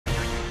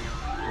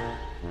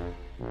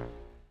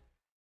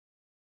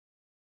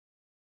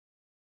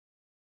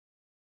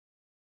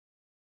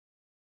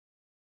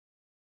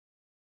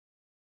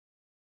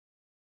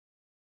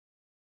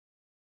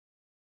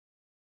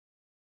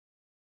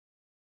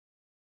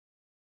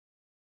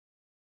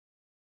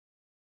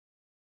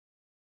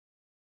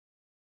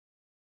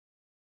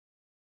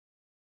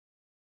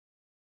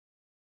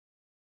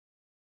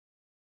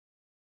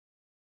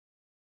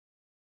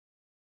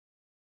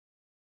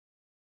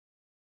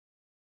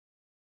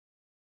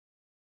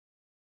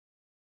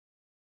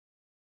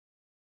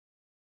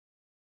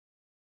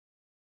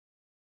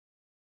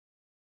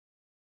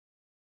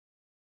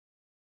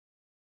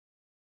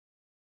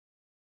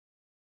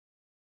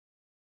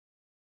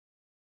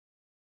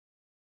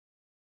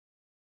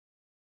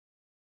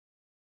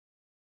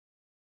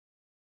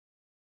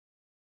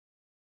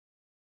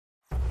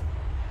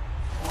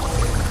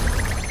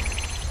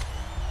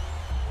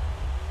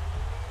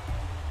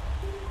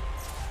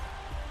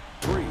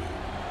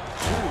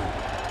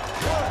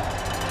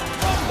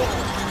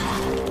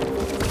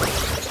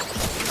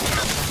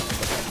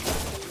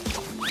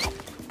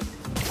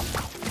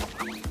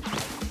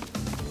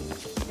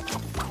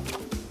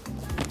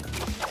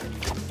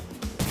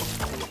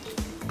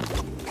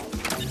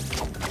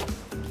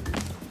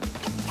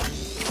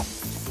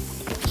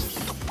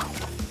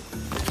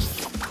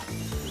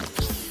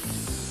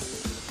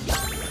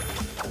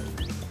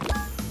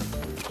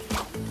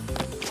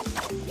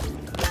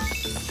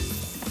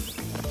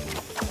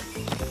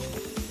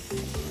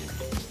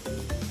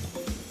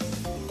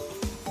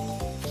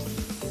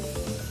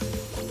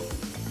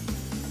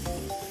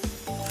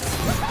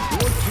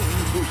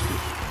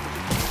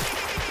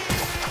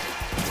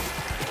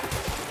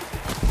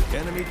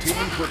Enemy team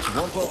puts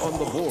Wumpa on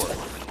the board.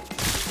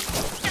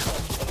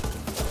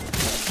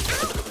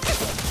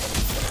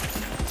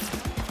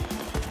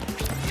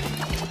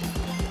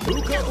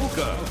 Uka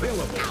Uka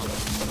available.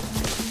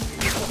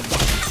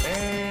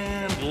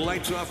 And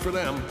lights off for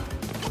them.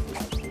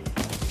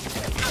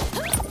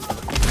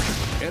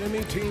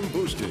 Enemy team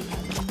boosted.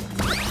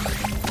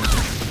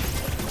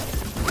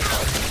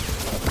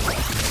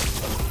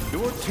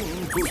 Your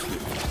team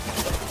boosted.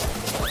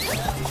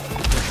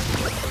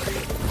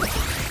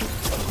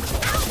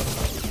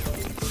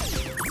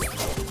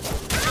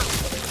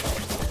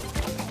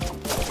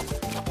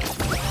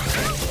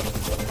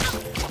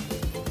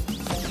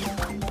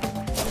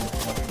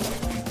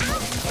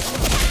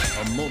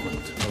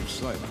 Moment of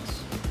silence.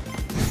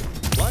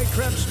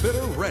 Flytrap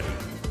spitter ready.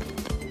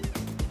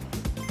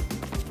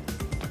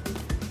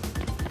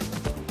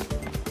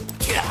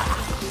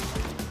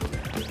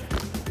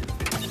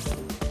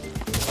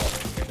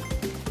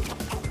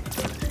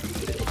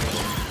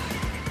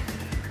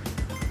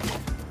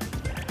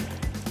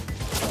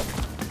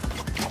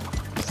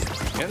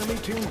 Enemy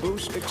team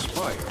boost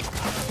expired.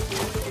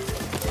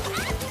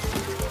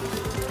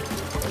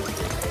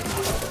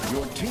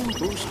 Your team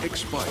boost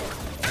expired.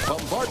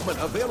 Bombardment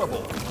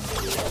available.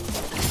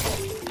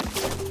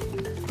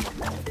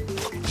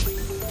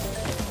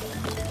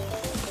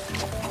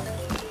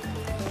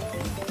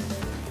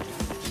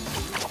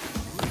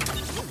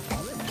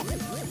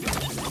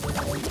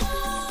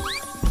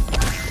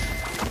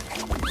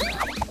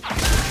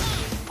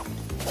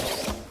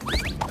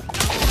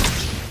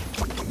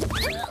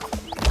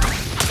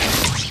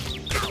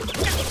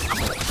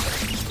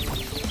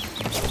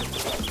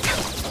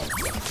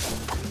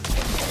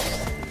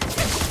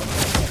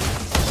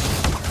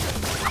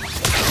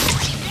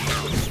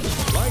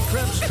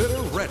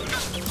 Spitter ready.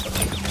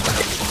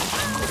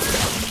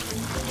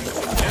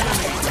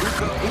 Enemy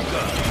Uka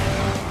Uka.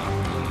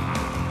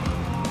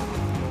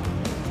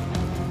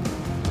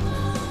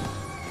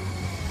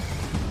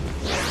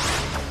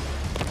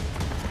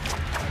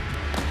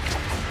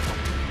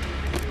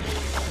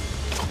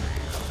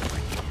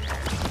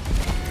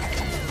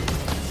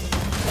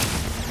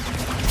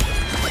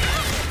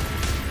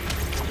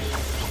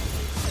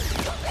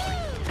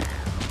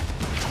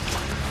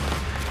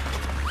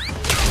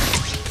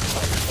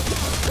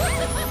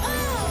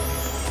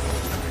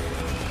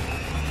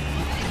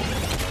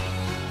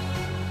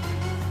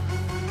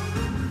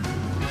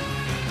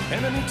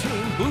 Enemy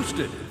team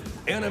boosted.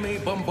 Enemy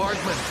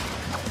bombardment.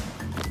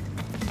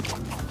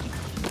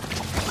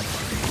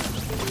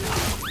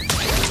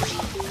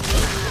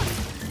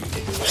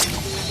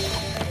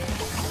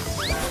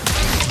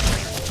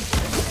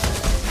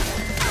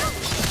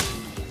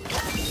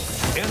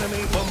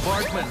 Enemy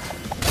bombardment.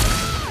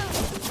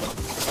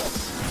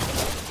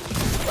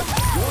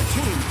 Your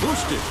team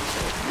boosted.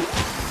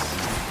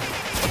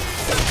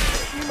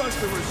 You must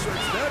have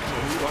researched that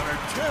move on our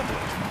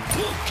tablet.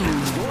 Your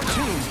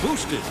team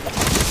boosted.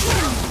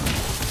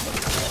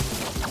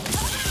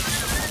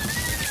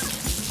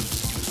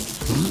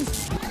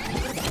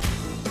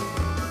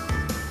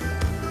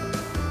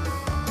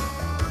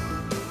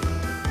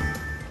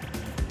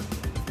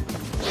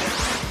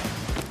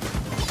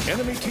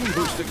 Enemy team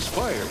boost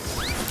expired.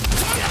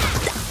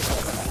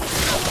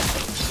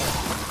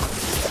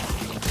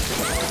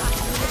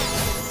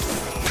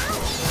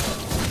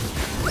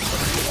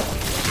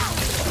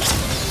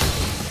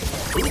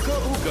 Uka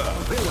Uka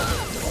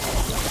available.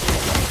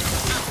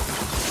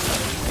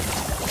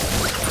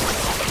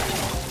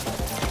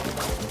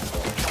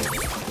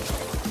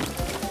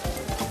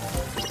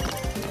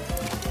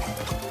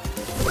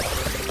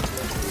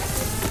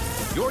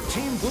 Your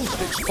team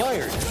boost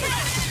expired.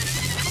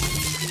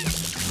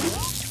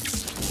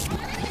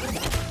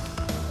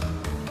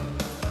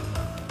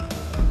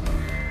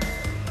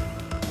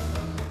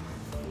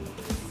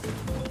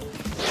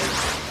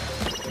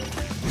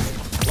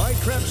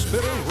 Flytrap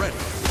spitter ready.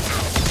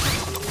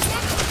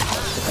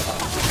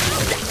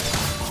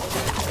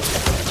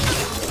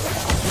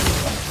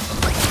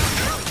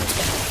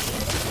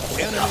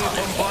 Enemy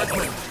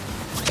bombardment.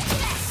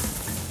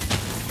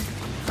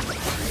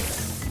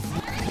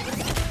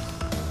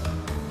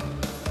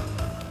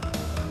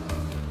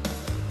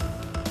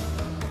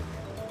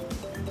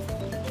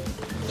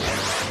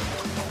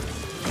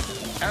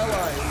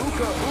 Ally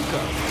Uka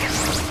Uka.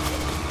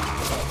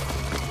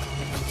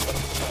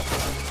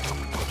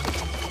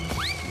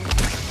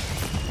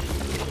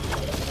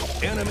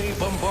 Enemy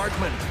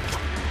bombardment.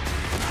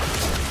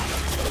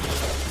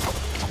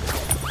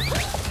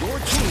 Your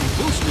team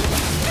boosted.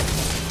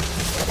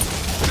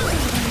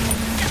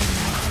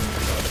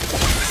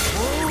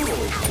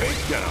 Brutal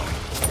takedown.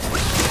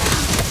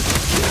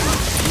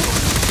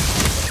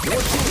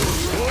 Your team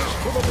scores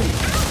for the lead.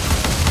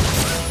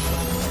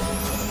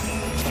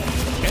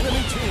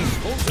 Enemy team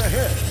pulls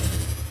ahead.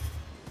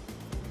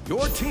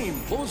 Your team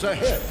pulls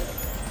ahead.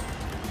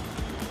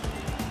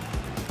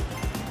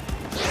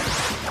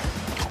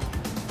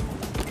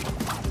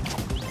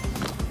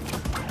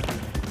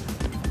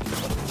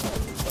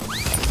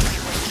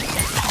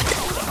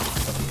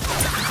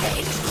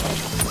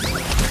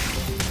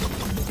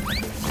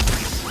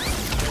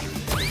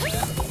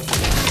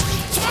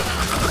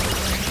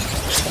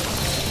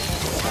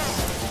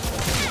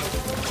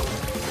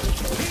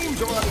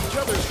 Teams are on each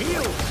other's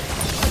heels.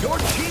 Your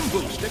team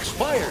boost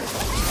expired.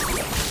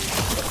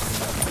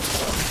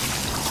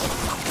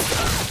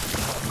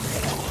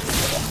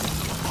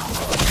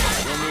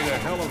 You'll need a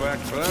helivac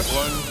for that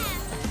one.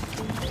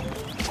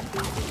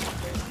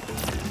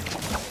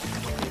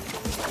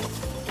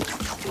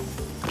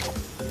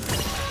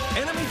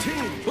 Enemy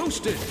team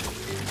boosted.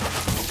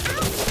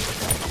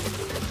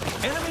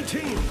 Enemy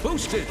team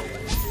boosted.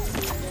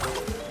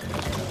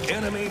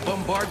 Enemy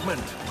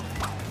bombardment.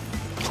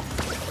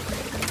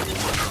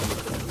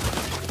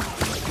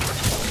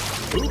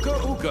 Uka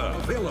Uka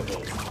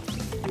available.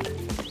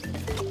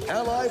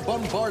 Ally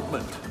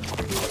bombardment.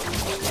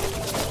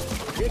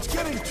 It's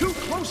getting too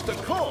close to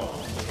call.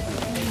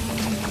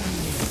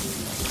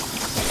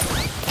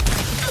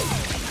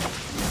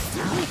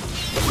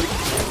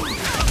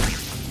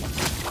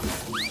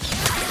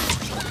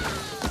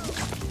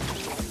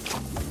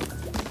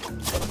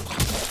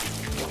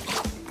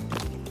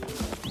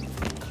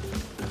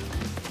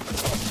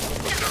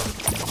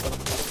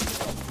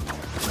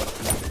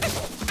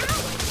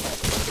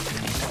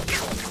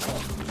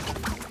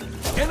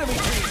 Enemy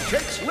team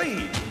takes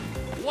lead.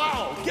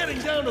 Wow, getting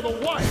down to the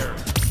wire.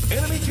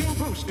 Enemy team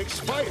boost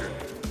expired.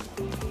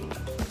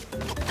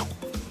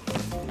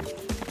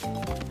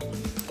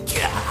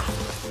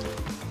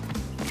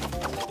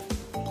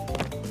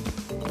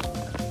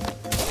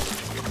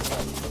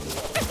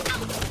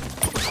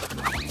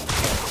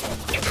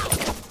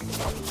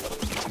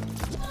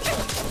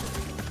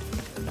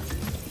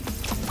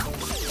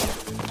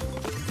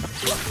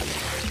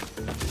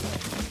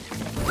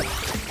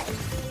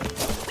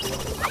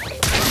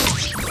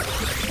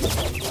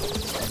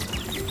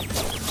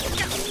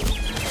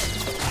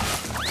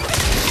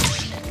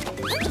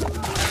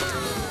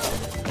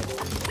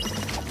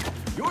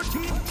 Your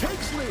team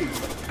takes lead.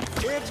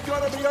 It's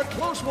gonna be a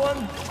close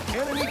one.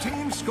 Enemy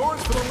team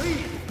scores for the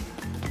lead.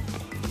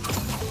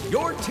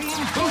 Your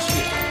team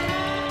boosted.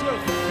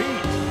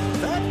 Defeat.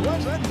 That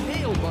was a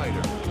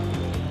nail-biter.